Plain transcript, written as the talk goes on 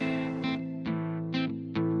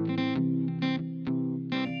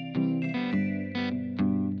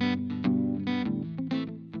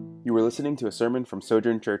are listening to a sermon from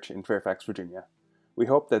Sojourn Church in Fairfax, Virginia. We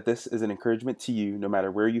hope that this is an encouragement to you no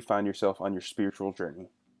matter where you find yourself on your spiritual journey.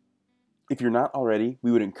 If you're not already,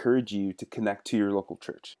 we would encourage you to connect to your local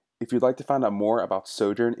church. If you'd like to find out more about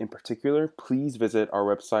Sojourn in particular, please visit our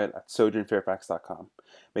website at sojournfairfax.com.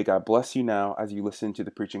 May God bless you now as you listen to the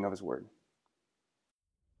preaching of His Word.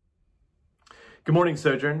 Good morning,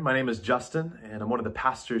 Sojourn. My name is Justin, and I'm one of the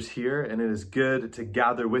pastors here, and it is good to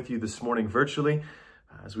gather with you this morning virtually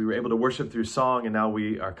as we were able to worship through song, and now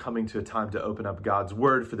we are coming to a time to open up God's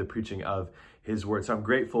Word for the preaching of His Word. So I'm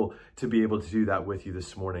grateful to be able to do that with you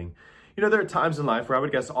this morning. You know, there are times in life where I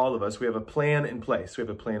would guess all of us, we have a plan in place. We have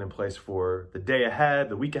a plan in place for the day ahead,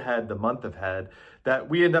 the week ahead, the month ahead, that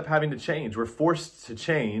we end up having to change. We're forced to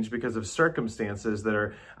change because of circumstances that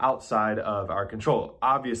are outside of our control.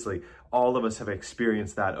 Obviously, all of us have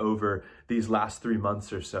experienced that over these last 3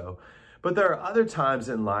 months or so. But there are other times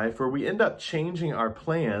in life where we end up changing our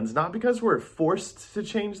plans, not because we're forced to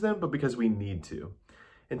change them, but because we need to.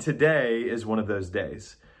 And today is one of those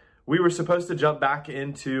days. We were supposed to jump back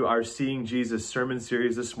into our Seeing Jesus sermon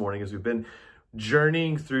series this morning as we've been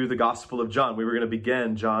journeying through the Gospel of John. We were going to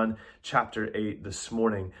begin John chapter 8 this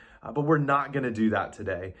morning, but we're not going to do that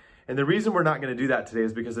today. And the reason we're not going to do that today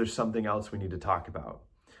is because there's something else we need to talk about.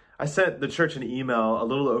 I sent the church an email a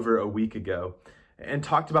little over a week ago and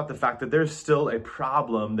talked about the fact that there's still a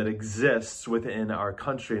problem that exists within our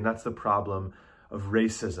country, and that's the problem of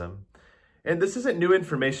racism. And this isn't new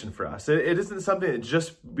information for us. It isn't something that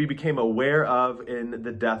just we became aware of in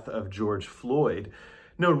the death of George Floyd.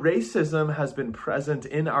 No, racism has been present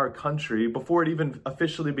in our country before it even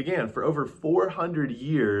officially began. For over 400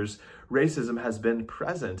 years, racism has been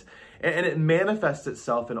present, and it manifests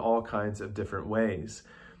itself in all kinds of different ways.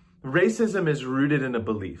 Racism is rooted in a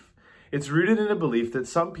belief. It's rooted in a belief that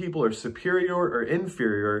some people are superior or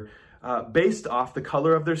inferior based off the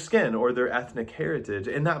color of their skin or their ethnic heritage.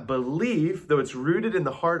 And that belief, though it's rooted in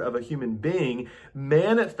the heart of a human being,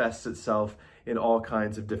 manifests itself in all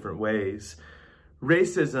kinds of different ways.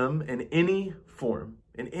 Racism in any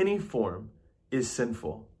form, is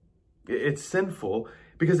sinful. It's sinful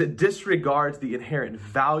because it disregards the inherent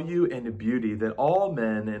value and beauty that all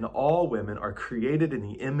men and all women are created in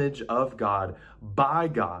the image of God by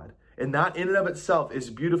God. And that in and of itself is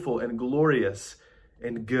beautiful and glorious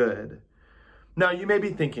and good. Now, you may be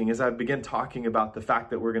thinking, as I begin talking about the fact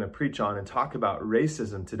that we're going to preach on and talk about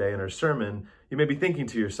racism today in our sermon, you may be thinking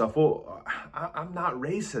to yourself, well, I'm not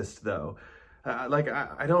racist though. I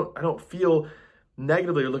don't feel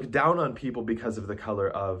negatively or look down on people because of the color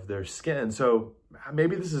of their skin. So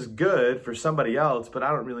maybe this is good for somebody else, but I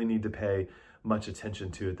don't really need to pay much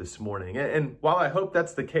attention to it this morning. And while I hope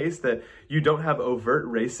that's the case, that you don't have overt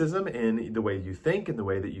racism in the way you think, in the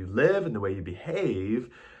way that you live, and the way you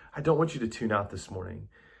behave, I don't want you to tune out this morning,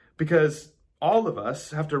 because all of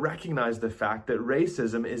us have to recognize the fact that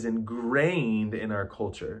racism is ingrained in our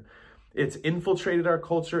culture. It's infiltrated our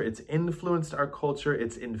culture, it's influenced our culture,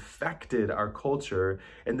 it's infected our culture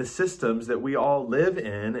and the systems that we all live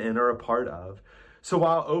in and are a part of. So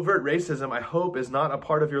while overt racism, I hope, is not a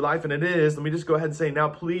part of your life, and it is, let me just go ahead and say now,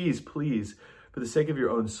 please, for the sake of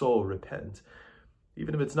your own soul, repent.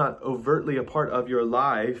 Even if it's not overtly a part of your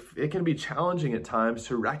life, it can be challenging at times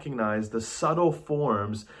to recognize the subtle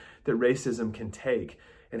forms that racism can take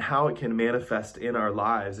and how it can manifest in our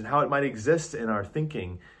lives and how it might exist in our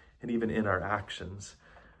thinking and even in our actions.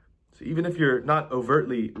 So even if you're not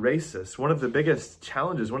overtly racist, one of the biggest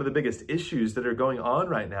challenges, one of the biggest issues that are going on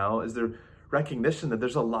right now is the recognition that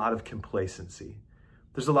there's a lot of complacency.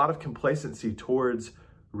 There's a lot of complacency towards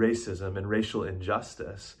racism and racial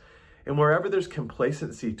injustice. And wherever there's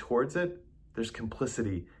complacency towards it, there's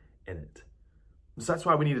complicity in it. So that's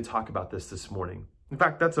why we need to talk about this morning. In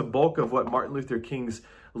fact, that's a bulk of what Martin Luther King's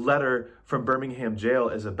letter from Birmingham jail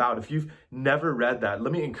is about. If you've never read that,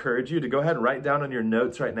 let me encourage you to go ahead and write down on your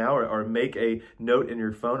notes right now or make a note in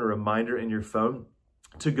your phone, a reminder in your phone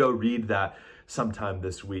to go read that sometime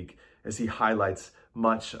this week as he highlights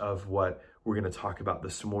much of what we're going to talk about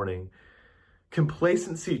this morning.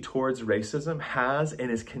 Complacency towards racism has and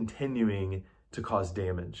is continuing to cause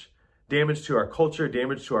damage. Damage to our culture,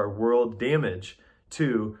 damage to our world, damage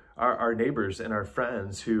to our neighbors and our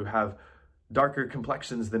friends who have darker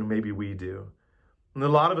complexions than maybe we do. And a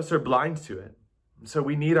lot of us are blind to it. So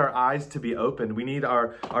we need our eyes to be opened. We need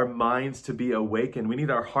our minds to be awakened. We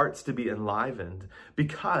need our hearts to be enlivened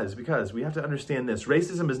because we have to understand this.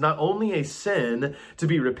 Racism is not only a sin to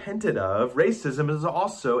be repented of, racism is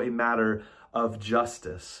also a matter of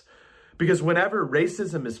justice. Because whenever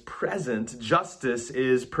racism is present, justice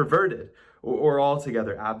is perverted or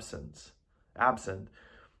altogether absent.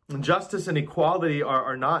 Justice and equality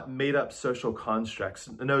are not made-up social constructs.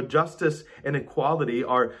 No, justice and equality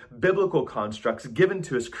are biblical constructs given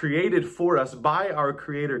to us, created for us by our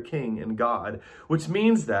Creator King and God, which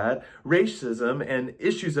means that racism and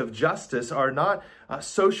issues of justice are not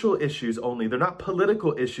social issues only. They're not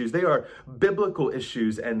political issues. They are biblical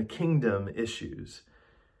issues and kingdom issues.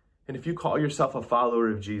 And if you call yourself a follower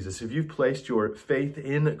of Jesus, if you've placed your faith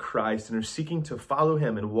in Christ and are seeking to follow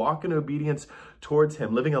him and walk in obedience towards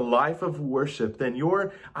him, living a life of worship, then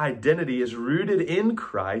your identity is rooted in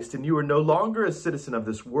Christ, and you are no longer a citizen of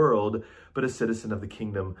this world, but a citizen of the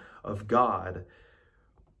kingdom of God.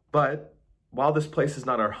 But while this place is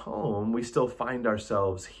not our home, we still find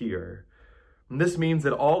ourselves here. And this means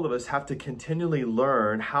that all of us have to continually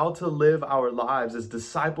learn how to live our lives as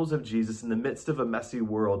disciples of Jesus in the midst of a messy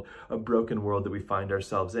world, a broken world that we find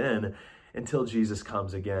ourselves in, until Jesus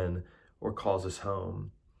comes again or calls us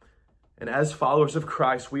home. And as followers of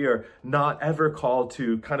Christ, we are not ever called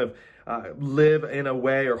to kind of live in a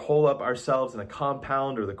way or hole up ourselves in a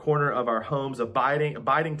compound or the corner of our homes,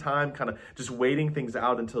 abiding time, kind of just waiting things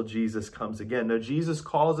out until Jesus comes again. No, Jesus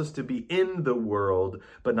calls us to be in the world,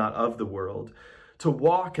 but not of the world. To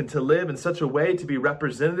walk and to live in such a way to be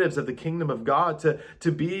representatives of the kingdom of God,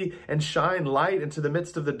 to be and shine light into the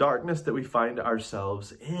midst of the darkness that we find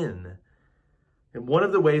ourselves in. And one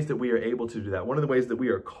of the ways that we are able to do that, one of the ways that we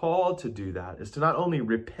are called to do that, is to not only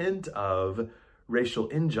repent of racial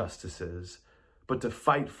injustices, but to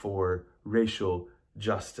fight for racial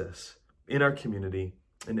justice in our community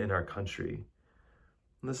and in our country.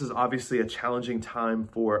 And this is obviously a challenging time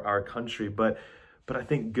for our country, but I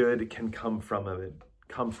think good can come from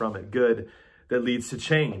it, good that leads to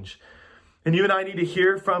change. And you and I need to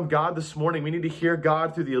hear from God this morning. We need to hear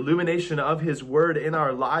God through the illumination of his word in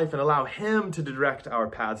our life and allow him to direct our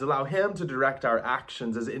paths, allow him to direct our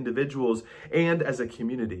actions as individuals and as a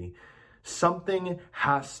community. Something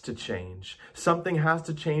has to change. Something has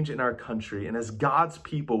to change in our country. And as God's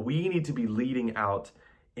people, we need to be leading out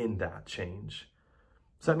in that change.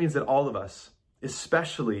 So that means that all of us,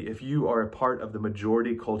 especially if you are a part of the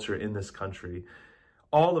majority culture in this country,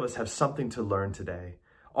 all of us have something to learn today.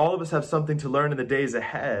 All of us have something to learn in the days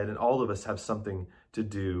ahead, and all of us have something to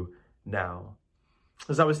do now.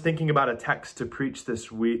 As I was thinking about a text to preach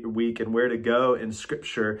this week and where to go in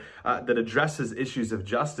Scripture that addresses issues of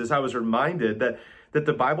justice, I was reminded that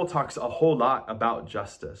the Bible talks a whole lot about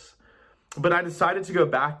justice. But I decided to go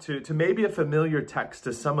back to maybe a familiar text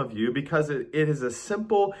to some of you because it is a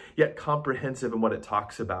simple yet comprehensive in what it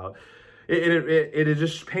talks about. It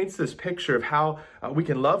just paints this picture of how we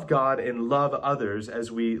can love God and love others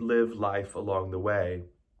as we live life along the way.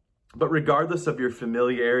 But regardless of your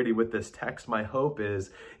familiarity with this text, my hope is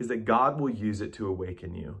that God will use it to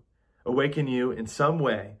awaken you in some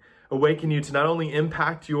way, awaken you to not only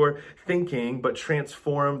impact your thinking, but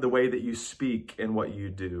transform the way that you speak and what you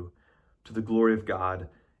do to the glory of God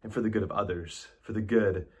and for the good of others, for the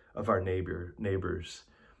good of our neighbors.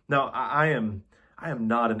 Now, I am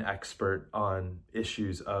not an expert on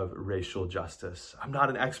issues of racial justice. I'm not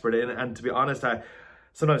an expert, and to be honest, I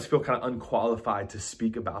sometimes feel kind of unqualified to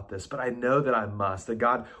speak about this, but I know that I must, that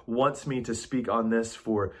God wants me to speak on this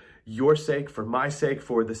for your sake, for my sake,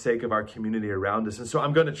 for the sake of our community around us. And so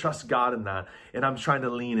I'm going to trust God in that, and I'm trying to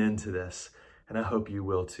lean into this, and I hope you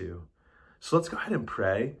will too. So let's go ahead and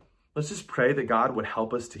pray. Let's just pray that God would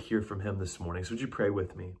help us to hear from him this morning. So would you pray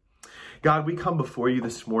with me? God, we come before you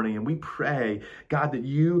this morning, and we pray, God, that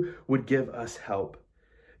you would give us help.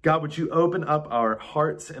 God, would you open up our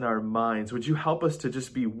hearts and our minds? Would you help us to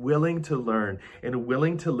just be willing to learn and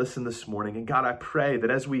willing to listen this morning? And God, I pray that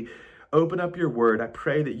as we open up your word, I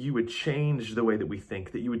pray that you would change the way that we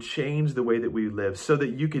think, that you would change the way that we live, so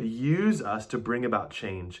that you could use us to bring about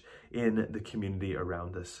change in the community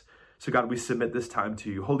around us. So God, we submit this time to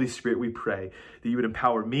you. Holy Spirit, we pray that you would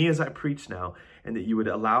empower me as I preach now, and that you would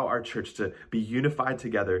allow our church to be unified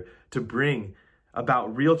together to bring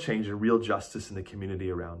about real change and real justice in the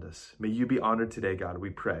community around us. May you be honored today, God, we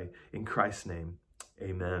pray. In Christ's name,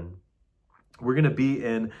 amen. We're going to be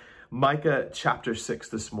in Micah chapter 6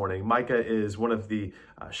 this morning. Micah is one of the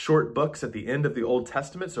short books at the end of the Old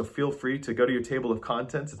Testament, so feel free to go to your table of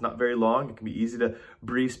contents. It's not very long. It can be easy to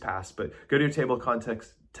breeze past, but go to your table of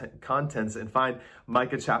contents and find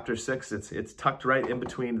Micah chapter 6. It's tucked right in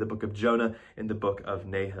between the book of Jonah and the book of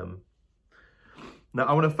Nahum. Now,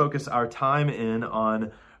 I want to focus our time in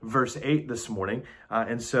on verse 8 this morning.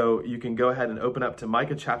 And so you can go ahead and open up to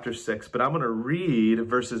Micah chapter 6, but I'm going to read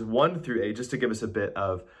verses 1 through 8 just to give us a bit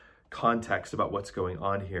of context about what's going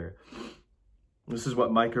on here. This is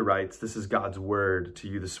what Micah writes. This is God's word to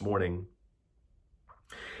you this morning.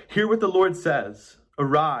 Hear what the Lord says.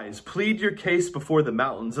 Arise, plead your case before the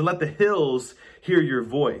mountains, and let the hills hear your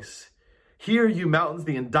voice. Hear, you mountains,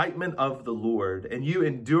 the indictment of the Lord, and you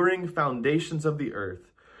enduring foundations of the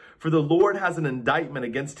earth. For the Lord has an indictment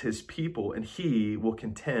against his people, and he will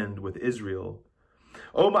contend with Israel.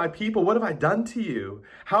 O my people, what have I done to you?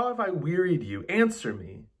 How have I wearied you? Answer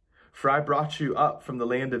me. For I brought you up from the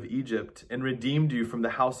land of Egypt and redeemed you from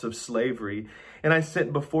the house of slavery. And I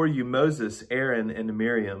sent before you Moses, Aaron, and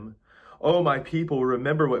Miriam. O my people,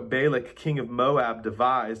 remember what Balak, king of Moab,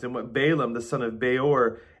 devised, and what Balaam, the son of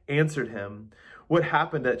Beor, answered him. What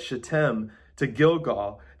happened at Shittim to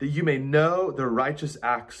Gilgal, that you may know the righteous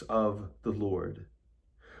acts of the Lord.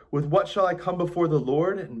 With what shall I come before the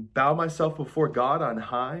Lord and bow myself before God on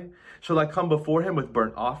high? Shall I come before him with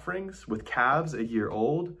burnt offerings, with calves a year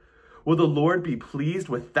old? Will the Lord be pleased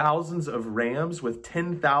with thousands of rams, with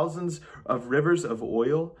 10,000s of rivers of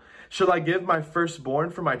oil? Shall I give my firstborn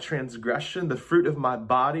for my transgression, the fruit of my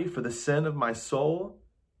body for the sin of my soul?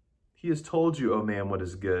 He has told you, O man, what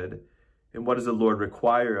is good, and what does the Lord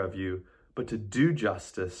require of you, but to do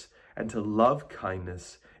justice and to love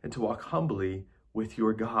kindness and to walk humbly with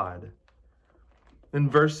your God. In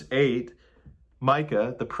verse 8,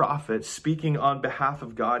 Micah, the prophet, speaking on behalf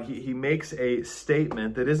of God, he makes a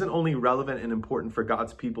statement that isn't only relevant and important for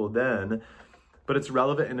God's people then, but it's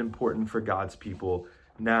relevant and important for God's people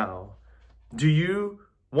now. Do you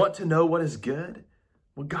want to know what is good?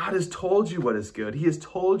 Well, God has told you what is good. He has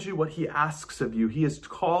told you what he asks of you. He has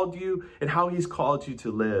called you and how he's called you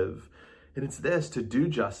to live. And it's this: to do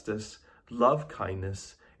justice, love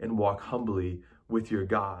kindness, and walk humbly with your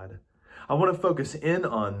God. I want to focus in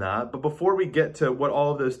on that. But before we get to what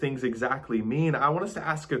all of those things exactly mean, I want us to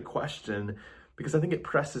ask a question, because I think it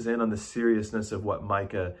presses in on the seriousness of what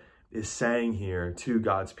Micah is saying here to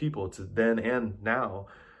God's people, to then and now.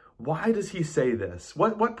 Why does he say this?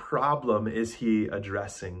 What problem is he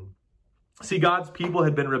addressing? See, God's people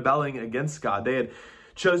had been rebelling against God. They had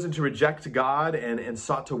chosen to reject God and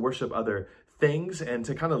sought to worship other things and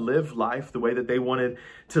to kind of live life the way that they wanted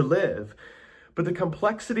to live. But the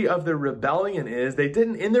complexity of their rebellion is they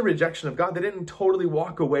didn't, in their rejection of God, they didn't totally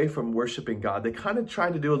walk away from worshiping God. They kind of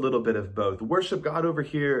tried to do a little bit of both. Worship God over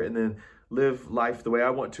here and then live life the way I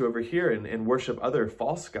want to over here and worship other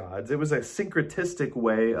false gods. It was a syncretistic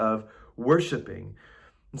way of worshiping.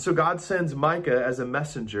 And so God sends Micah as a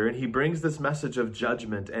messenger, and he brings this message of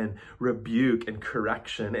judgment and rebuke and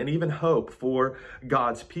correction and even hope for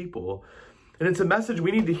God's people. And it's a message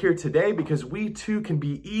we need to hear today, because we too can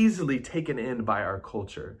be easily taken in by our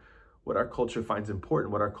culture, what our culture finds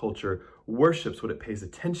important, what our culture worships, what it pays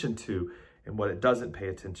attention to, and what it doesn't pay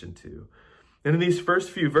attention to. And in these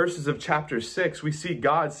first few verses of chapter 6, we see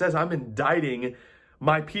God says, I'm indicting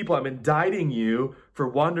my people. I'm indicting you for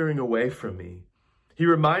wandering away from me. He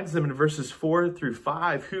reminds them in verses 4 through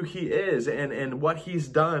 5 who he is and what he's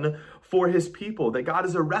done for his people, that God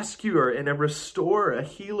is a rescuer and a restorer, a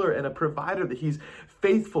healer and a provider, that he's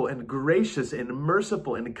faithful and gracious and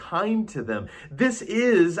merciful and kind to them. This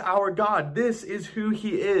is our God. This is who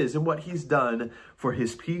he is and what he's done for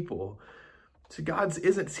his people. So God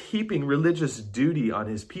isn't heaping religious duty on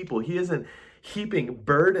his people. He isn't heaping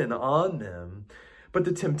burden on them. But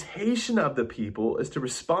the temptation of the people is to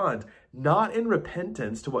respond not in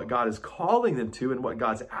repentance to what God is calling them to and what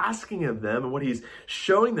God's asking of them and what he's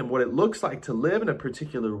showing them what it looks like to live in a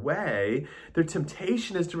particular way. Their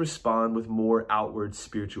temptation is to respond with more outward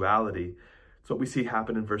spirituality. That's what we see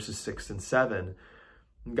happen in verses 6 and 7.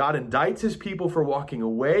 God indicts his people for walking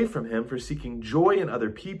away from him, for seeking joy in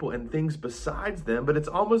other people and things besides them. But it's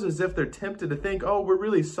almost as if they're tempted to think, oh, we're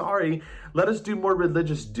really sorry. Let us do more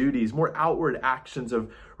religious duties, more outward actions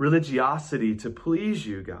of religiosity to please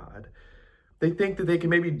you, God. They think that they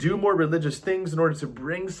can maybe do more religious things in order to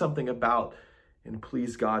bring something about and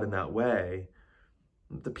please God in that way.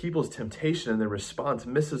 The people's temptation and their response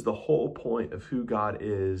misses the whole point of who God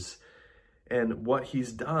is and what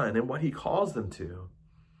he's done and what he calls them to.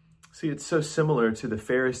 See, it's so similar to the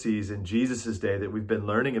Pharisees in Jesus' day that we've been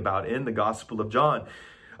learning about in the Gospel of John.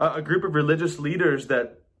 A group of religious leaders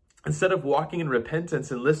that, instead of walking in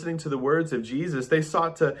repentance and listening to the words of Jesus, they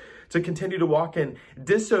sought to continue to walk in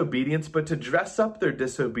disobedience, but to dress up their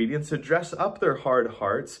disobedience, to dress up their hard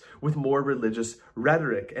hearts with more religious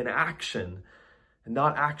rhetoric and action, and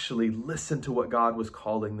not actually listen to what God was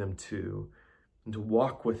calling them to, and to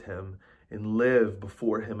walk with him and live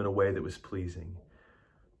before him in a way that was pleasing.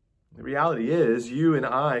 The reality is, you and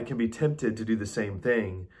I can be tempted to do the same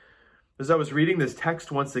thing. As I was reading this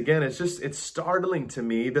text once again, it's startling to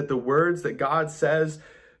me that the words that God says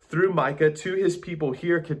through Micah to his people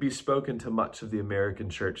here could be spoken to much of the American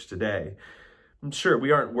church today. I'm sure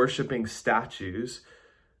we aren't worshiping statues,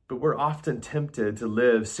 but we're often tempted to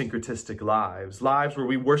live syncretistic lives where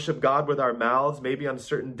we worship God with our mouths, maybe on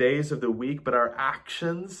certain days of the week, but our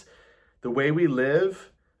actions, the way we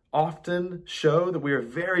live, often show that we are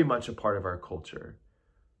very much a part of our culture,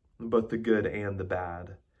 both the good and the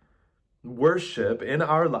bad. Worship in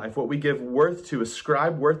our life, what we give worth to,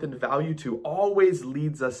 ascribe worth and value to, always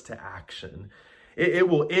leads us to action. It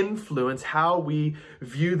will influence how we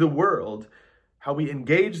view the world, how we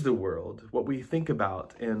engage the world, what we think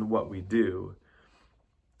about, and what we do.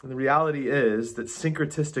 And the reality is that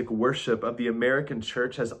syncretistic worship of the American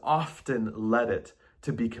church has often led it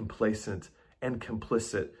to be complacent and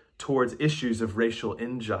complicit towards issues of racial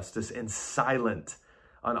injustice and silent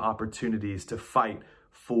on opportunities to fight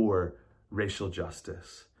for racial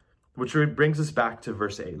justice. Which brings us back to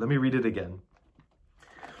verse 8. Let me read it again.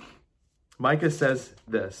 Micah says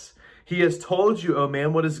this, "He has told you, O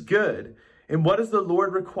man, what is good. And what does the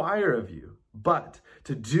Lord require of you? But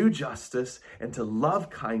to do justice and to love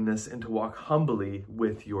kindness and to walk humbly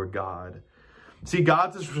with your God." See,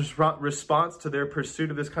 God's response to their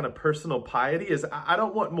pursuit of this kind of personal piety is, I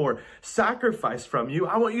don't want more sacrifice from you.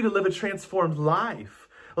 I want you to live a transformed life.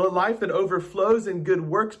 A life that overflows in good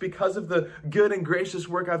works because of the good and gracious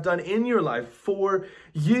work I've done in your life for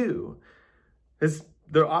you. As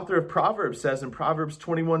the author of Proverbs says in Proverbs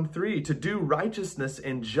 21:3, to do righteousness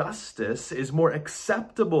and justice is more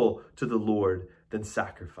acceptable to the Lord than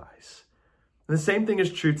sacrifice. And the same thing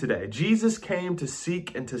is true today. Jesus came to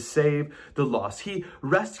seek and to save the lost. He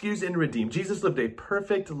rescues and redeems. Jesus lived a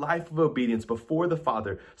perfect life of obedience before the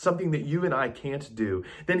Father, something that you and I can't do.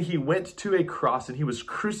 Then he went to a cross and he was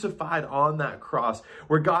crucified on that cross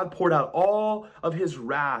where God poured out all of his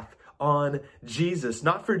wrath on Jesus,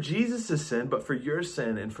 not for Jesus' sin, but for your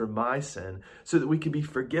sin and for my sin, so that we can be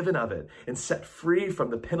forgiven of it and set free from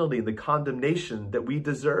the penalty and the condemnation that we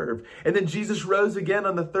deserve. And then Jesus rose again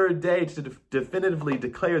on the third day to definitively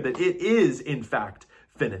declare that it is, in fact,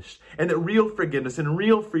 finished, and that real forgiveness and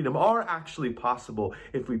real freedom are actually possible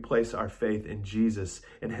if we place our faith in Jesus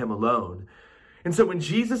and him alone. And so when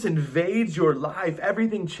Jesus invades your life,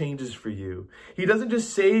 everything changes for you. He doesn't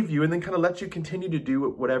just save you and then kind of let you continue to do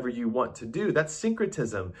whatever you want to do. That's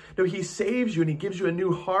syncretism. No, he saves you and he gives you a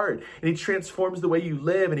new heart and he transforms the way you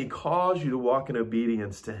live and he calls you to walk in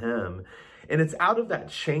obedience to him. And it's out of that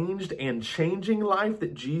changed and changing life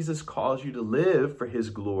that Jesus calls you to live for his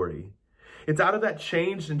glory. It's out of that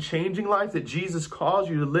changed and changing life that Jesus calls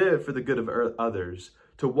you to live for the good of others,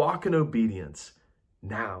 to walk in obedience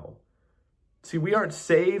now. See, we aren't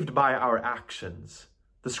saved by our actions.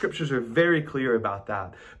 The scriptures are very clear about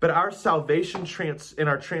that. But our salvation in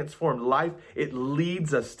our transformed life, it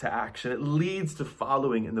leads us to action. It leads to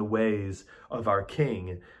following in the ways of our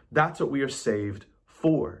King. That's what we are saved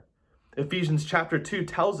for. Ephesians chapter 2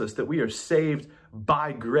 tells us that we are saved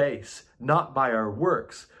by grace, not by our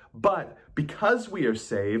works. But because we are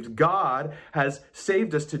saved, God has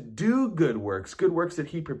saved us to do good works that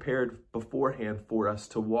he prepared beforehand for us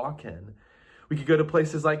to walk in. We could go to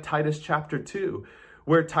places like Titus chapter 2,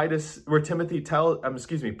 where Paul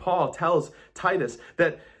tells Titus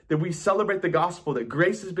that we celebrate the gospel, that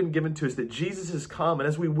grace has been given to us, that Jesus has come. And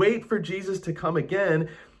as we wait for Jesus to come again,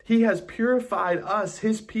 he has purified us,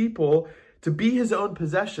 his people, to be his own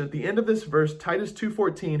possession. At the end of this verse, Titus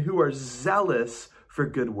 2:14, who are zealous for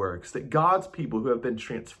good works, that God's people who have been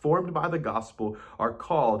transformed by the gospel are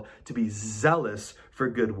called to be zealous for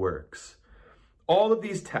good works. All of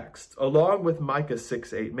these texts, along with Micah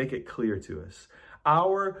 6:8, make it clear to us.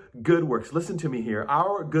 Our good works, listen to me here,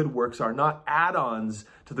 our good works are not add-ons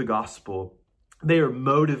to the gospel. They are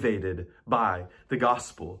motivated by the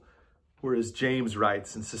gospel. Whereas James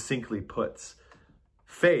writes and succinctly puts,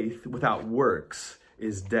 faith without works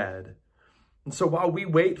is dead. And so while we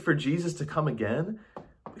wait for Jesus to come again,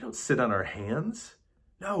 we don't sit on our hands.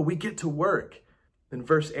 No, we get to work. And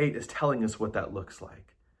verse 8 is telling us what that looks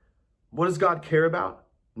like. What does God care about?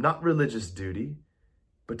 Not religious duty,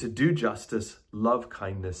 but to do justice, love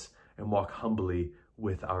kindness, and walk humbly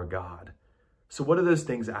with our God. So what do those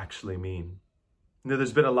things actually mean?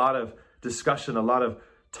 There's been a lot of discussion, a lot of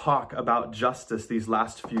talk about justice these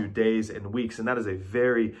last few days and weeks, and that is a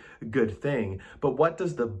very good thing. But what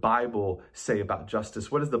does the Bible say about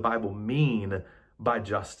justice? What does the Bible mean by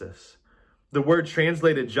justice? The word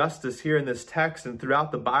translated justice here in this text and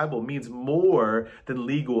throughout the Bible means more than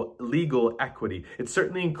legal equity. It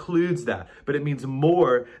certainly includes that, but it means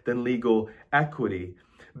more than legal equity.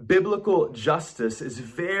 Biblical justice is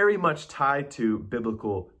very much tied to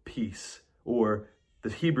biblical peace, or the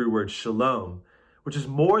Hebrew word shalom, which is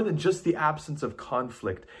more than just the absence of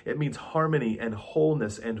conflict. It means harmony and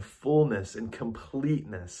wholeness and fullness and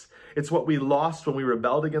completeness. It's what we lost when we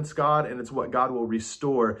rebelled against God, and it's what God will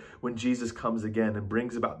restore when Jesus comes again and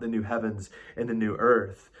brings about the new heavens and the new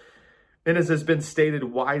earth. And as has been stated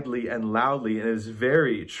widely and loudly, and it is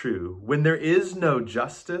very true, when there is no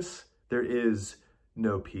justice, there is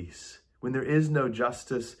no peace. When there is no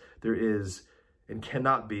justice, there is and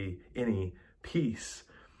cannot be any peace.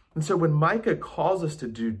 And so when Micah calls us to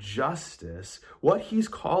do justice, what he's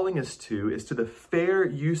calling us to is to the fair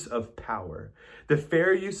use of power. The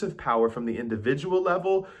fair use of power from the individual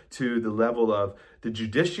level to the level of the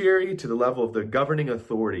judiciary to the level of the governing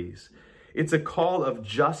authorities. It's a call of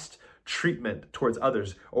just treatment towards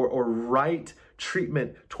others or right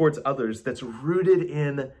treatment towards others that's rooted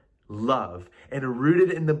in love and rooted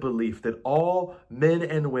in the belief that all men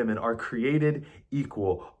and women are created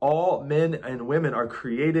equal. All men and women are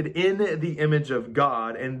created in the image of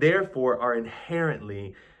God and therefore are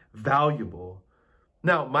inherently valuable.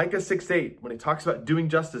 Now, Micah 6:8, when it talks about doing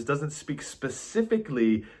justice, doesn't speak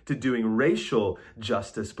specifically to doing racial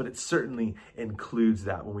justice, but it certainly includes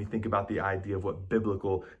that when we think about the idea of what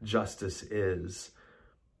biblical justice is.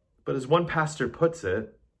 But as one pastor puts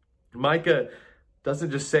it, Micah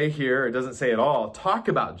doesn't just say here, it doesn't say at all, talk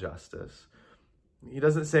about justice. He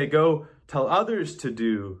doesn't say, go tell others to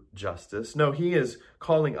do justice. No, he is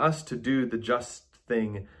calling us to do the just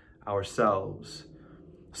thing ourselves.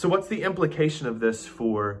 So what's the implication of this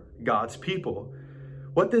for God's people?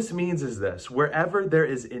 What this means is this: wherever there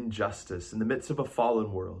is injustice in the midst of a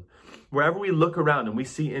fallen world, wherever we look around and we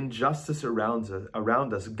see injustice around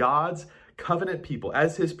us, God's covenant people,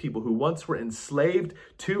 as his people who once were enslaved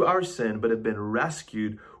to our sin but have been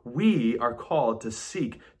rescued, we are called to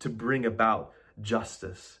seek to bring about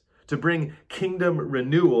justice, to bring kingdom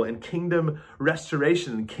renewal and kingdom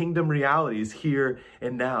restoration and kingdom realities here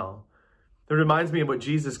and now. It reminds me of what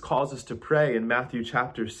Jesus calls us to pray in Matthew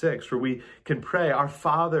chapter 6, where we can pray, "Our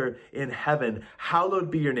Father in heaven,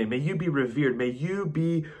 hallowed be your name. May you be revered. May you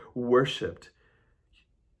be worshiped.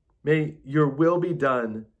 May your will be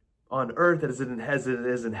done on earth as it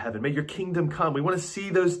is in heaven. May your kingdom come." We want to see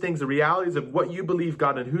those things, the realities of what you believe,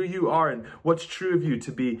 God, and who you are and what's true of you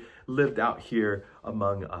to be lived out here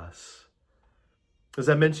among us. As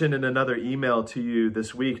I mentioned in another email to you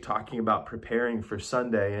this week, talking about preparing for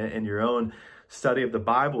Sunday and your own study of the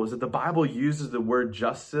Bible, is that the Bible uses the word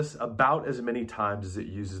justice about as many times as it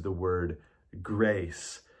uses the word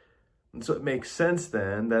grace. And so it makes sense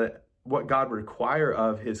then that what God would require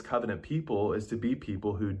of his covenant people is to be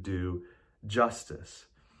people who do justice.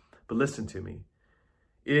 But listen to me.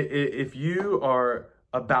 If you are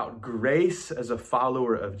about grace as a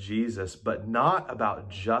follower of Jesus, but not about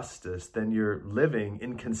justice, then you're living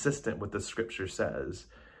inconsistent with what the scripture says.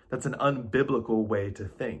 That's an unbiblical way to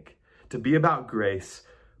think. To be about grace,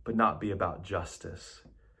 but not be about justice.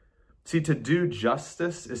 See, to do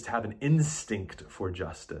justice is to have an instinct for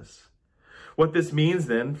justice. What this means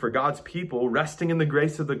then for God's people resting in the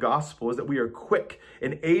grace of the gospel is that we are quick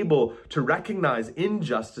and able to recognize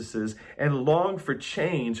injustices and long for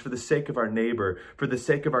change for the sake of our neighbor, for the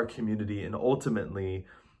sake of our community, and ultimately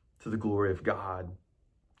to the glory of God.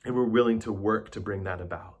 And we're willing to work to bring that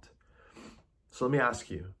about. So let me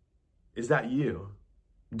ask you, is that you?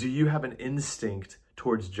 Do you have an instinct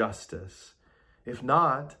towards justice? If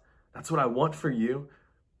not, that's what I want for you,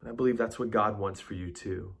 and I believe that's what God wants for you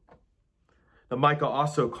too. Now, Micah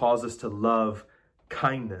also calls us to love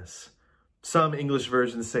kindness. Some English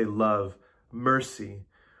versions say love mercy.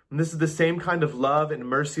 And this is the same kind of love and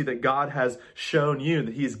mercy that God has shown you,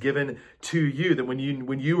 that he has given to you, that when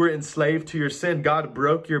you were enslaved to your sin, God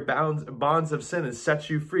broke your bonds of sin and set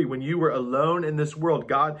you free. When you were alone in this world,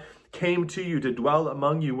 God came to you to dwell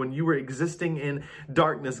among you. When you were existing in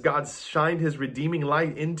darkness, God shined his redeeming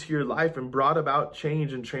light into your life and brought about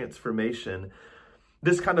change and transformation.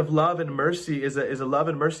 This kind of love and mercy is a love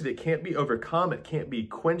and mercy that can't be overcome. It can't be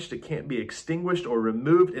quenched. It can't be extinguished or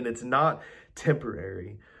removed, and it's not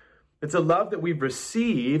temporary. It's a love that we've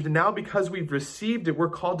received, and now because we've received it, we're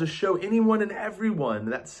called to show anyone and everyone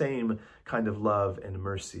that same kind of love and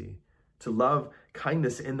mercy. To love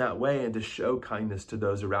kindness in that way and to show kindness to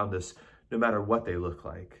those around us, no matter what they look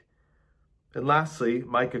like. And lastly,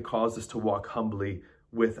 Micah calls us to walk humbly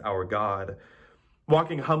with our God.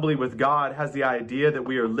 Walking humbly with God has the idea that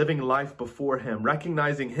we are living life before him,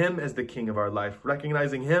 recognizing him as the king of our life,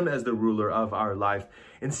 recognizing him as the ruler of our life,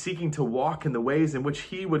 and seeking to walk in the ways in which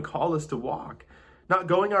he would call us to walk. Not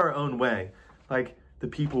going our own way, like the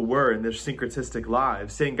people were in their syncretistic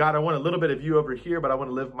lives, saying, God, I want a little bit of you over here, but I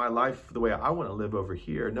want to live my life the way I want to live over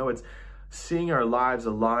here. No, it's seeing our lives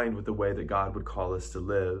aligned with the way that God would call us to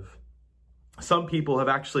live. Some people have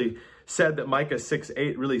actually said that Micah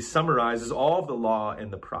 6:8 really summarizes all of the law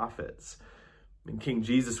and the prophets. And King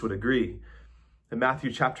Jesus would agree. In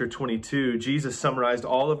Matthew chapter 22, Jesus summarized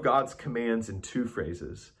all of God's commands in two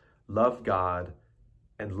phrases: love God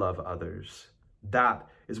and love others. That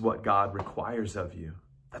is what God requires of you.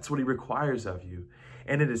 That's what he requires of you.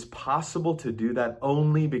 And it is possible to do that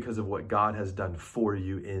only because of what God has done for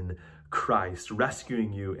you in Christ,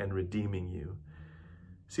 rescuing you and redeeming you.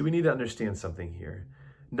 See, we need to understand something here.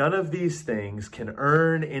 None of these things can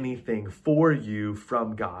earn anything for you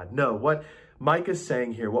from God. No, what Mike is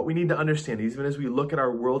saying here, what we need to understand, even as we look at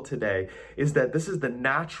our world today, is that this is the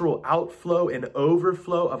natural outflow and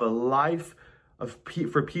overflow of a life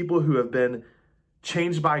for people who have been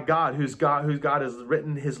changed by God, whose God has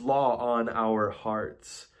written his law on our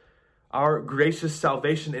hearts. Our gracious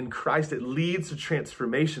salvation in Christ, it leads to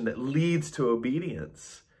transformation, that leads to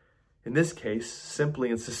obedience. In this case,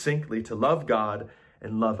 simply and succinctly, to love God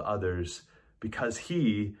and love others because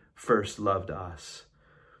he first loved us.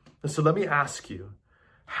 And so let me ask you,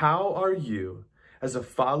 how are you, as a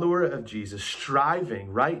follower of Jesus,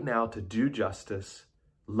 striving right now to do justice,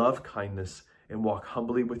 love kindness, and walk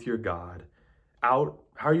humbly with your God? How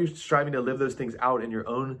are you striving to live those things out in your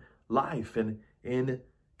own life and in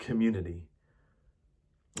community?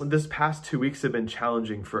 This past 2 weeks have been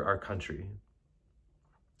challenging for our country.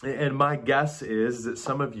 And my guess is that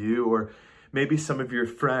some of you, or maybe some of your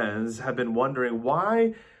friends, have been wondering,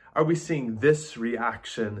 why are we seeing this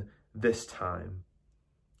reaction this time?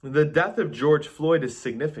 The death of George Floyd is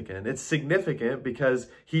significant. It's significant because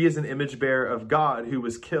he is an image bearer of God who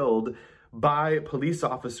was killed by police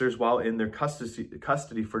officers while in their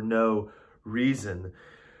custody for no reason.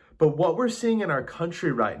 But what we're seeing in our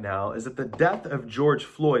country right now is that the death of George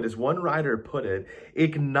Floyd, as one writer put it,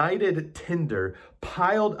 ignited tinder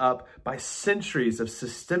piled up by centuries of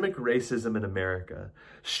systemic racism in America,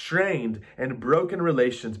 strained and broken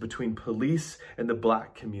relations between police and the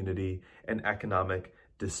Black community, and economic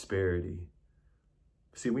disparity.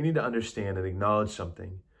 See, we need to understand and acknowledge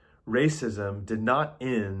something. Racism did not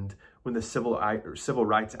end when the Civil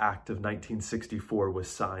Rights Act of 1964 was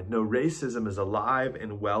signed. No, racism is alive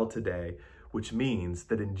and well today, which means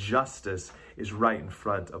that injustice is right in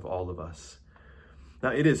front of all of us. Now,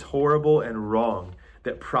 it is horrible and wrong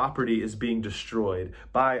that property is being destroyed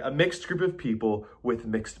by a mixed group of people with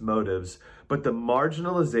mixed motives, but the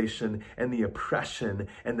marginalization and the oppression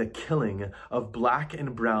and the killing of Black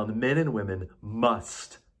and brown men and women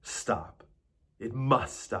must stop. It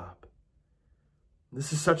must stop.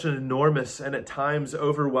 This is such an enormous and at times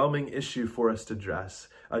overwhelming issue for us to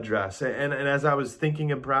address. And as I was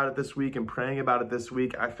thinking about it this week and praying about it this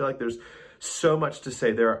week, I feel like there's so much to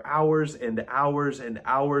say. There are hours and hours and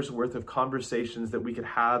hours worth of conversations that we could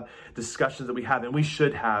have, discussions that we have, and we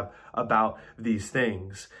should have about these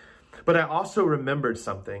things. But I also remembered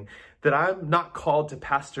something, that I'm not called to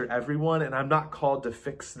pastor everyone, and I'm not called to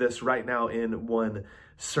fix this right now in one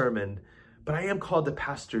sermon, but I am called to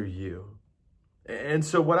pastor you. And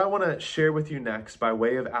so what I want to share with you next by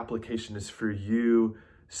way of application is for you,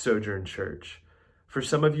 Sojourn Church. For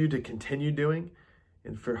some of you to continue doing,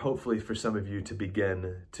 and for some of you to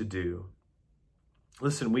begin to do.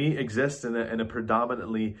 Listen, we exist in a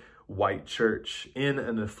predominantly white church in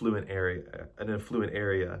an affluent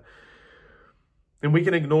area. And we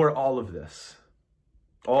can ignore all of this.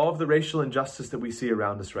 All of the racial injustice that we see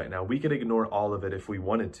around us right now, we can ignore all of it if we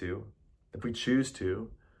wanted to, if we choose to.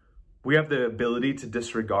 We have the ability to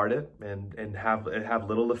disregard it and have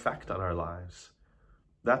little effect on our lives.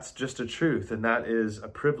 That's just a truth, and that is a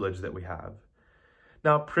privilege that we have.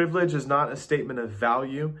 Now, privilege is not a statement of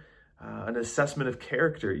value, an assessment of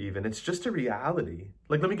character even. It's just a reality.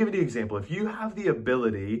 Like, let me give you the example. If you have the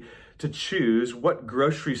ability to choose what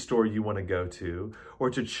grocery store you want to go to, or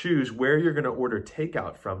to choose where you're going to order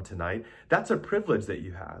takeout from tonight, that's a privilege that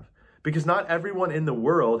you have. Because not everyone in the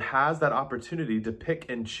world has that opportunity to pick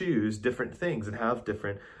and choose different things and have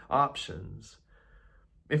different options.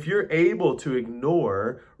 If you're able to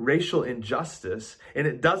ignore racial injustice and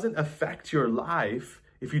it doesn't affect your life,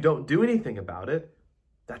 if you don't do anything about it,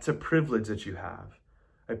 that's a privilege that you have.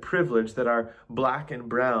 A privilege that our Black and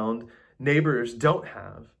brown neighbors don't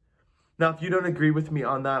have. Now, if you don't agree with me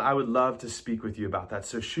on that, I would love to speak with you about that.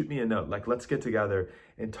 So shoot me a note. Let's get together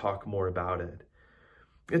and talk more about it.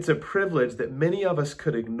 It's a privilege that many of us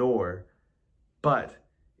could ignore, but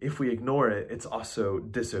if we ignore it, it's also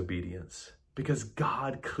disobedience, because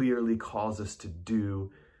God clearly calls us to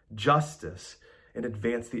do justice and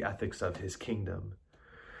advance the ethics of his kingdom.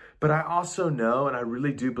 But I also know, and I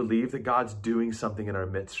really do believe, that God's doing something in our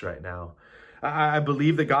midst right now. I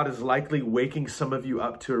believe that God is likely waking some of you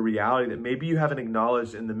up to a reality that maybe you haven't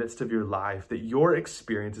acknowledged in the midst of your life, that your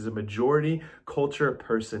experience as a majority culture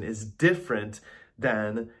person is different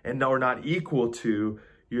than, and or not equal to,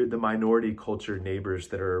 the minority culture neighbors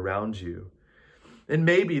that are around you. And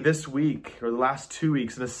maybe this week or the last 2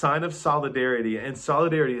 weeks, in a sign of solidarity, and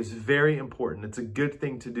solidarity is very important. It's a good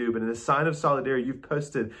thing to do, but in a sign of solidarity, you've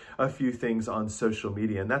posted a few things on social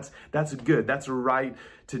media, and that's good. That's right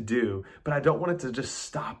to do. But I don't want it to just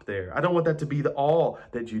stop there. I don't want that to be all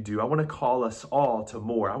that you do. I want to call us all to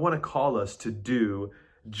more. I want to call us to do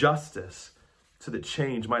justice so that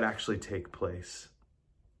change might actually take place.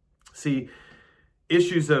 See,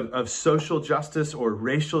 issues of social justice or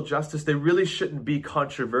racial justice, they really shouldn't be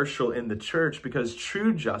controversial in the church, because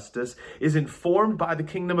true justice is informed by the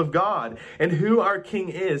kingdom of God and who our king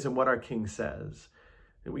is and what our king says.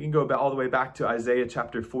 And we can go all the way back to Isaiah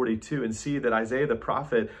chapter 42 and see that Isaiah the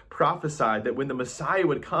prophet prophesied that when the Messiah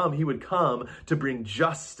would come, he would come to bring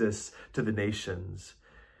justice to the nations.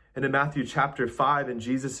 And in Matthew chapter 5, in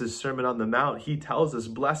Jesus' Sermon on the Mount, he tells us,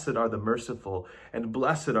 "Blessed are the merciful, and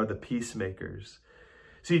blessed are the peacemakers."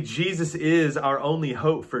 See, Jesus is our only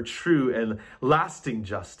hope for true and lasting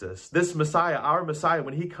justice. This Messiah, our Messiah,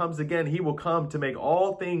 when he comes again, he will come to make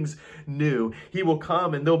all things new. He will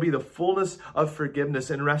come and there'll be the fullness of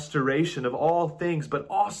forgiveness and restoration of all things, but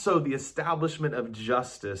also the establishment of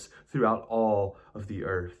justice throughout all of the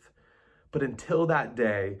earth. But until that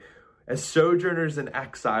day, as sojourners and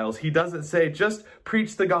exiles, he doesn't say, just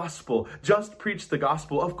preach the gospel, just preach the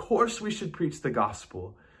gospel. Of course we should preach the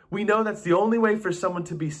gospel. We know that's the only way for someone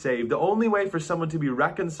to be saved, the only way for someone to be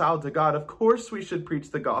reconciled to God. Of course we should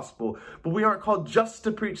preach the gospel, but we aren't called just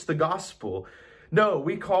to preach the gospel. No,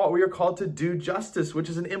 we are called to do justice, which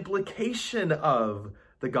is an implication of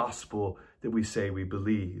the gospel that we say we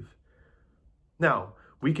believe. Now,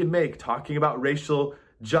 we can make talking about racial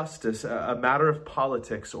justice a matter of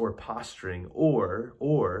politics or posturing, or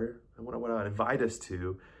what I want to invite us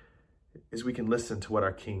to is we can listen to what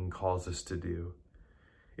our King calls us to do.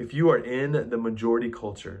 If you are in the majority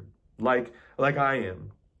culture, like I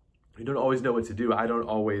am, you don't always know what to do. I don't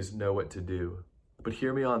always know what to do. But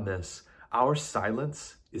hear me on this. Our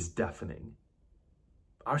silence is deafening.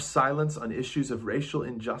 Our silence on issues of racial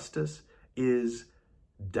injustice is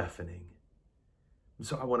deafening. And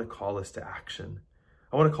so I want to call us to action.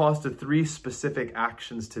 I want to call us to 3 specific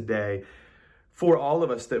actions today for all of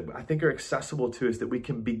us that I think are accessible to us, that we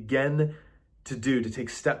can begin to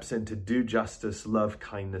take steps in to do justice, love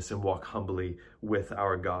kindness, and walk humbly with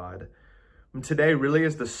our God. And today really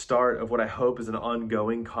is the start of what I hope is an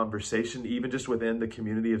ongoing conversation, even just within the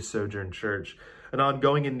community of Sojourn Church, an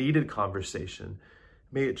ongoing and needed conversation.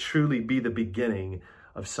 May it truly be the beginning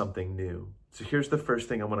of something new. So here's the first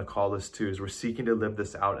thing I want to call us to as we're seeking to live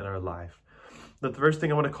this out in our life. The first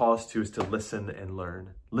thing I want to call us to is to listen and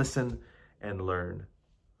learn. Listen and learn.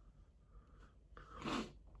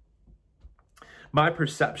 My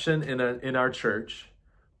perception in our church,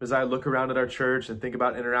 as I look around at our church and think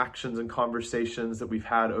about interactions and conversations that we've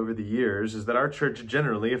had over the years, is that our church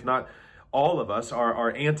generally, if not all of us,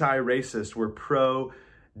 are anti-racist. We're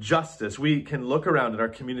pro-justice. We can look around at our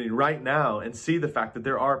community right now and see the fact that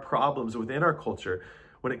there are problems within our culture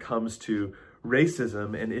when it comes to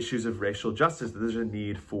racism and issues of racial justice, that there's a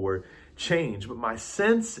need for change. But my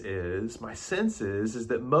sense is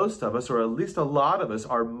that most of us, or at least a lot of us,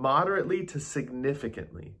 are moderately to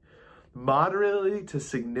significantly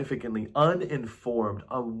uninformed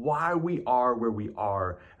on why we are where we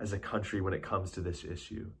are as a country when it comes to this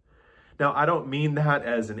issue. Now, I don't mean that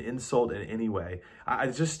as an insult in any way.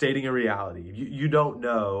 I'm just stating a reality. You don't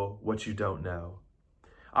know what you don't know.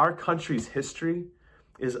 Our country's history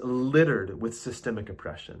is littered with systemic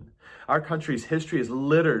oppression. Our country's history is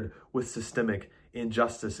littered with systemic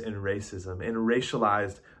injustice and racism and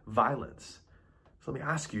racialized violence. So let me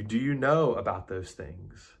ask you, do you know about those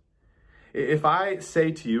things? If I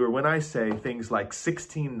say to you, or when I say things like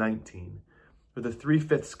 1619, or the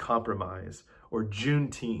 3/5 Compromise, or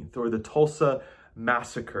Juneteenth, or the Tulsa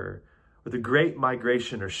Massacre, or the Great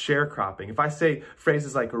Migration, or sharecropping, if I say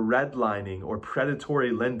phrases like redlining or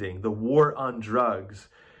predatory lending, the war on drugs,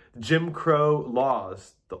 Jim Crow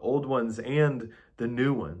laws, the old ones and the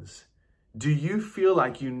new ones, do you feel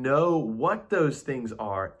like you know what those things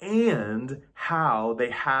are and how they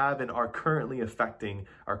have and are currently affecting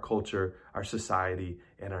our culture, our society,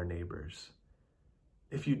 and our neighbors?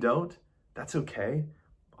 If you don't, that's okay.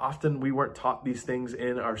 Often we weren't taught these things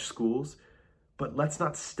in our schools. But let's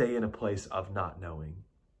not stay in a place of not knowing.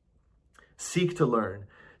 Seek to learn.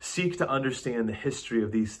 Seek to understand the history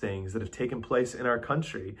of these things that have taken place in our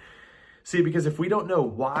country. See, because if we don't know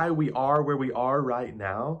why we are where we are right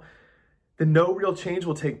now, then no real change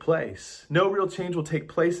will take place. No real change will take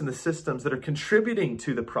place in the systems that are contributing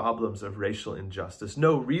to the problems of racial injustice.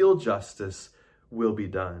 No real justice will be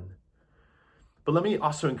done. But let me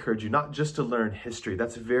also encourage you not just to learn history.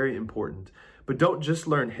 That's very important. But don't just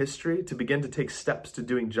learn history to begin to take steps to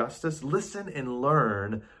doing justice. Listen and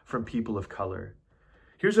learn from people of color.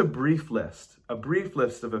 Here's a brief list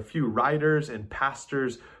of a few writers and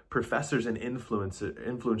pastors, professors, and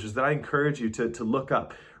influencers that I encourage you to look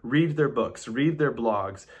up. Read their books, read their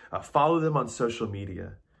blogs, follow them on social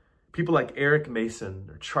media. People like Eric Mason,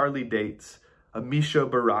 or Charlie Dates, Amisho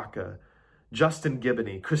Baraka, Justin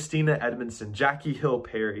Giboney, Christina Edmondson, Jackie Hill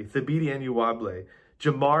Perry, Thabiti Anyuwable,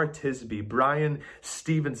 Jamar Tisby, Brian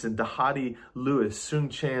Stevenson, Dahadi Lewis, Sung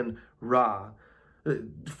Chan Ra.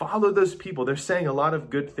 Follow those people. They're saying a lot of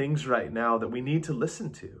good things right now that we need to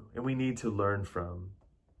listen to and we need to learn from.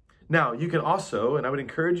 Now, you can also, and I would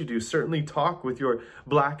encourage you to, certainly talk with your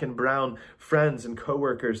Black and brown friends and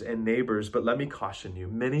coworkers and neighbors, but let me caution you,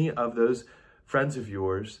 many of those friends of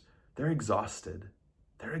yours, they're exhausted.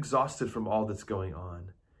 They're exhausted from all that's going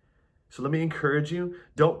on. So let me encourage you,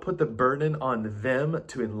 don't put the burden on them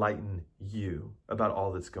to enlighten you about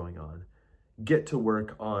all that's going on. Get to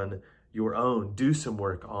work on your own. Do some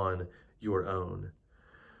work on your own.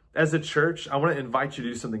 As a church, I want to invite you to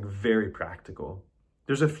do something very practical.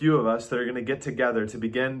 There's a few of us that are going to get together to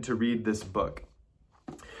begin to read this book.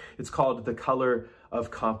 It's called The Color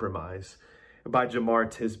of Compromise by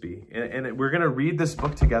Jamar Tisby. And we're going to read this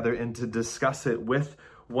book together and to discuss it with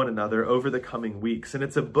one another over the coming weeks. And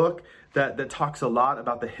it's a book that talks a lot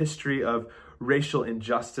about the history of racial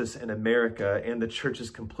injustice in America and the church's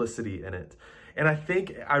complicity in it. And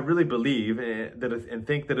I really believe and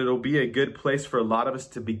think that it'll be a good place for a lot of us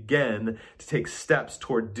to begin to take steps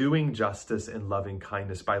toward doing justice and loving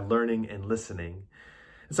kindness by learning and listening.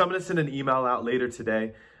 And so I'm going to send an email out later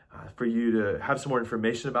today for you to have some more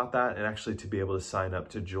information about that and actually to be able to sign up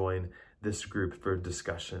to join this group for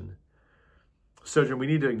discussion. Sojourn, we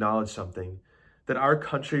need to acknowledge something, that our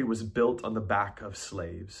country was built on the back of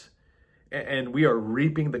slaves. And we are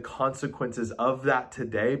reaping the consequences of that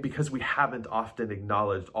today because we haven't often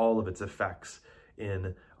acknowledged all of its effects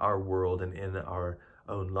in our world and in our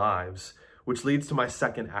own lives, which leads to my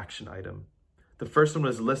second action item. The first one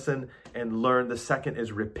was listen and learn. The second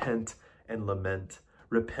is repent and lament.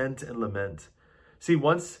 Repent and lament. See,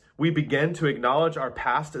 once we begin to acknowledge our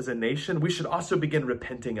past as a nation, we should also begin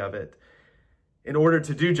repenting of it in order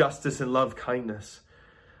to do justice and love kindness.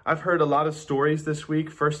 I've heard a lot of stories this week,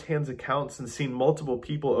 firsthand accounts, and seen multiple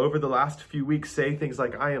people over the last few weeks say things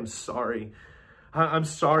like, I am sorry. I'm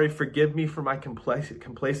sorry. Forgive me for my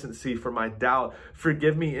complacency, for my doubt.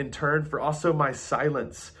 Forgive me in turn for also my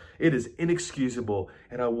silence. It is inexcusable,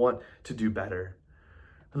 and I want to do better.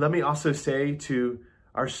 And let me also say to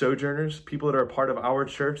our sojourners, people that are a part of our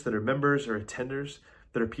church, that are members or attenders,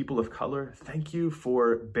 that are people of color, thank you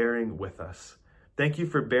for bearing with us. Thank you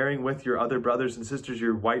for bearing with your other brothers and sisters,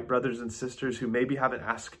 your white brothers and sisters who maybe haven't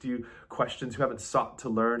asked you questions, who haven't sought to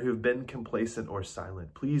learn, who've been complacent or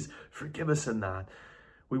silent. Please forgive us in that.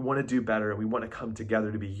 We want to do better, and we want to come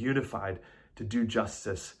together to be unified to do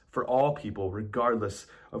justice for all people, regardless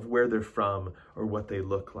of where they're from or what they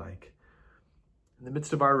look like. In the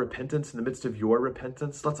midst of our repentance, in the midst of your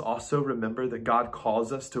repentance, let's also remember that God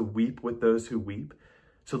calls us to weep with those who weep.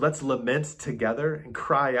 So let's lament together and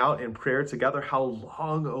cry out in prayer together, how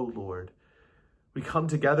long, O Lord? We come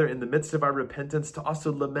together in the midst of our repentance to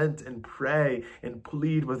also lament and pray and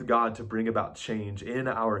plead with God to bring about change in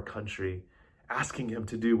our country, asking him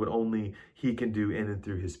to do what only he can do in and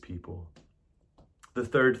through his people. The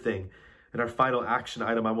third thing, and our final action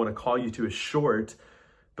item I want to call you to, is short,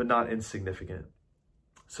 but not insignificant.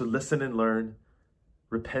 So listen and learn,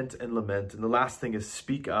 repent and lament. And the last thing is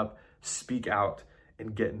speak up, speak out,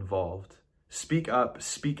 and get involved. Speak up,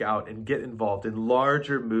 speak out, and get involved in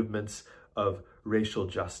larger movements of racial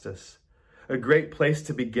justice. A great place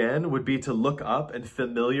to begin would be to look up and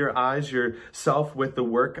familiarize yourself with the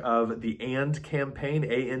work of the AND campaign,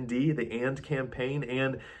 A-N-D, the AND campaign,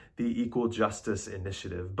 and the Equal Justice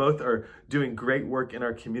Initiative. Both are doing great work in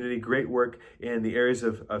our community, great work in the areas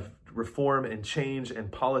of reform and change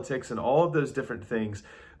and politics and all of those different things,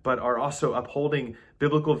 but are also upholding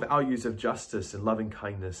biblical values of justice and loving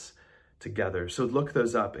kindness together. So look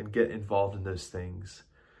those up and get involved in those things.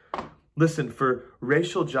 Listen, for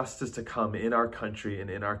racial justice to come in our country and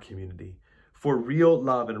in our community, for real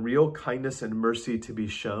love and real kindness and mercy to be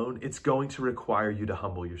shown, it's going to require you to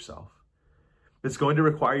humble yourself. It's going to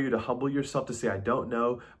require you to humble yourself to say, I don't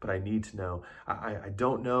know, but I need to know. I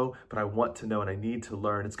don't know, but I want to know and I need to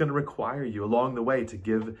learn. It's going to require you along the way to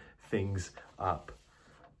give things up.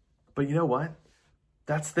 But you know what?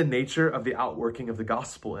 That's the nature of the outworking of the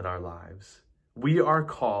gospel in our lives. We are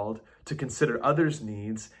called to consider others'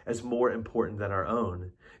 needs as more important than our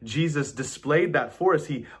own. Jesus displayed that for us.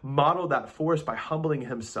 He modeled that for us by humbling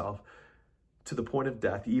himself to the point of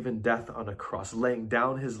death, even death on a cross, laying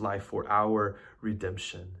down his life for our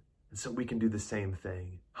redemption. And so we can do the same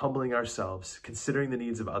thing, humbling ourselves, considering the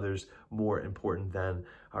needs of others more important than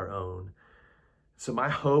our own. So my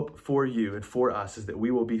hope for you and for us is that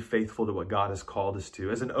we will be faithful to what God has called us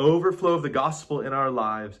to, as an overflow of the gospel in our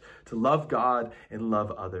lives, to love God and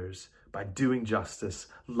love others by doing justice,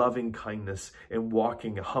 loving kindness, and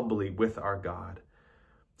walking humbly with our God.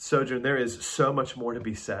 Sojourn, there is so much more to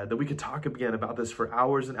be said, that we could talk again about this for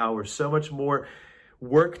hours and hours. So much more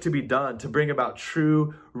work to be done to bring about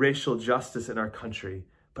true racial justice in our country.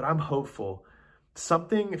 But I'm hopeful.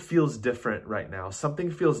 Something feels different right now. Something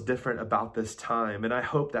feels different about this time, and I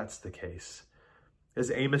hope that's the case.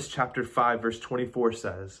 As Amos chapter 5, verse 24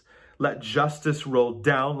 says, "Let justice roll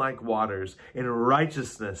down like waters and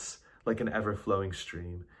righteousness like an ever-flowing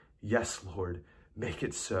stream. Yes, Lord, make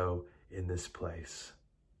it so in this place."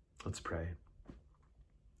 Let's pray.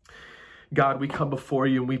 God, we come before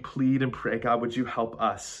you and we plead and pray, God, would you help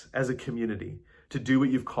us as a community to do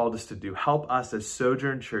what you've called us to do? Help us as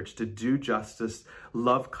Sojourn Church to do justice,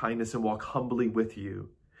 love kindness, and walk humbly with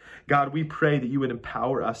you. God, we pray that you would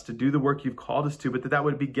empower us to do the work you've called us to, but that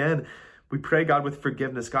would begin, we pray, God, with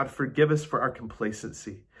forgiveness. God, forgive us for our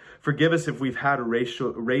complacency. Forgive us if we've had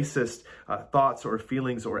racist thoughts or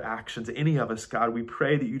feelings or actions. Any of us, God, we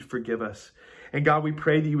pray that you'd forgive us. And God, we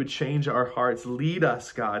pray that you would change our hearts. Lead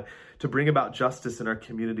us, God, to bring about justice in our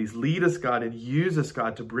communities. Lead us, God, and use us,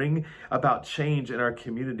 God, to bring about change in our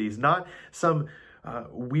communities. Not some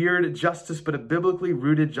weird justice, but a biblically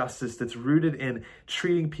rooted justice that's rooted in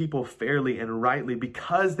treating people fairly and rightly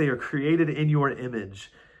because they are created in your image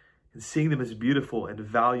and seeing them as beautiful and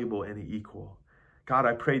valuable and equal. God,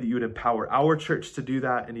 I pray that you would empower our church to do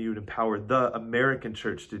that, and you would empower the American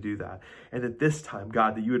church to do that. And at this time,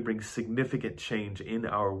 God, that you would bring significant change in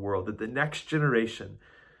our world, that the next generation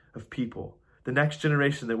of people, the next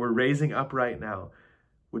generation that we're raising up right now,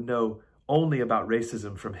 would know only about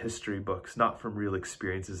racism from history books, not from real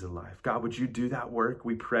experiences in life. God, would you do that work?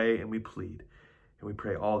 We pray and we plead. And we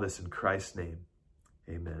pray all this in Christ's name.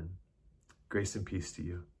 Amen. Grace and peace to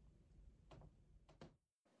you.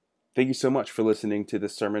 Thank you so much for listening to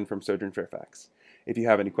this sermon from Sojourn Fairfax. If you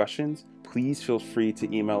have any questions, please feel free to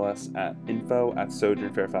email us at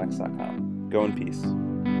info@sojournfairfax.com. Go in peace.